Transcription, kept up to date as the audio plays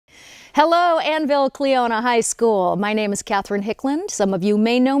Hello, Annville-Cleona High School. My name is Catherine Hickland. Some of you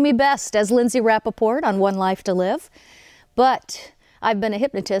may know me best as Lindsay Rappaport on One Life to Live, but I've been a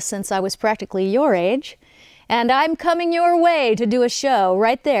hypnotist since I was practically your age, and I'm coming your way to do a show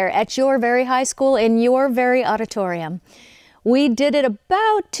right there at your very high school in your very auditorium. We did it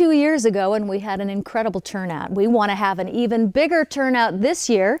about 2 years ago and we had an incredible turnout. We want to have an even bigger turnout this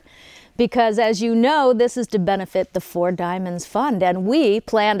year because, as you know, this is to benefit the Four Diamonds Fund, and we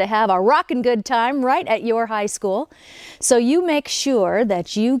plan to have a rockin' good time right at your high school. So you make sure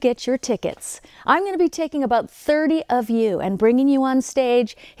that you get your tickets. I'm going to be taking about 30 of you and bringing you on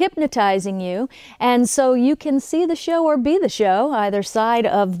stage, hypnotizing you, and so you can see the show or be the show. Either side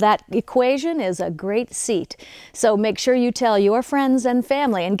of that equation is a great seat. So make sure you tell your friends and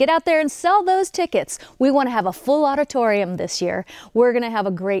family and get out there and sell those tickets. We want to have a full auditorium this year. We're going to have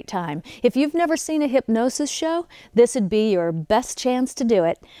a great time. If you've never seen a hypnosis show, this would be your best chance to do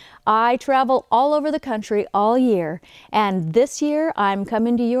it. I travel all over the country all year, and this year I'm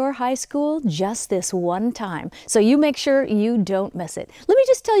coming to your high school just this one time. So you make sure you don't miss it. Let me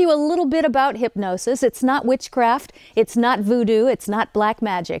just tell you a little bit about hypnosis. It's not witchcraft, it's not voodoo, it's not black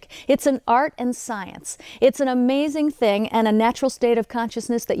magic. It's an art and science. It's an amazing thing and a natural state of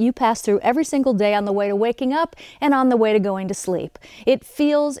consciousness that you pass through every single day on the way to waking up and on the way to going to sleep. It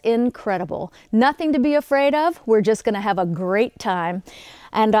feels incredible. Nothing to be afraid of. We're just going to have a great time.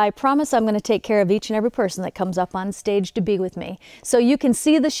 And I promise I'm going to take care of each and every person that comes up on stage to be with me. So you can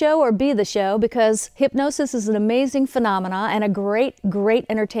see the show or be the show, because hypnosis is an amazing phenomena and a great, great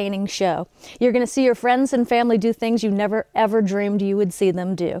entertaining show. You're going to see your friends and family do things you never ever dreamed you would see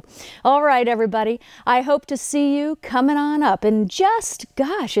them do. All right, everybody. I hope to see you coming on up in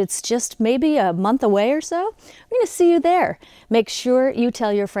it's just maybe a month away or so. I'm going to see you there. Make sure you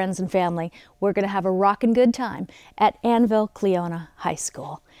tell your friends and family. We're going to have a rockin' good time at Annville-Cleona High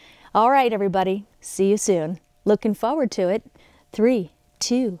School. All right, everybody. See you soon. Looking forward to it. 3,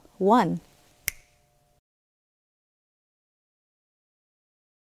 2, 1.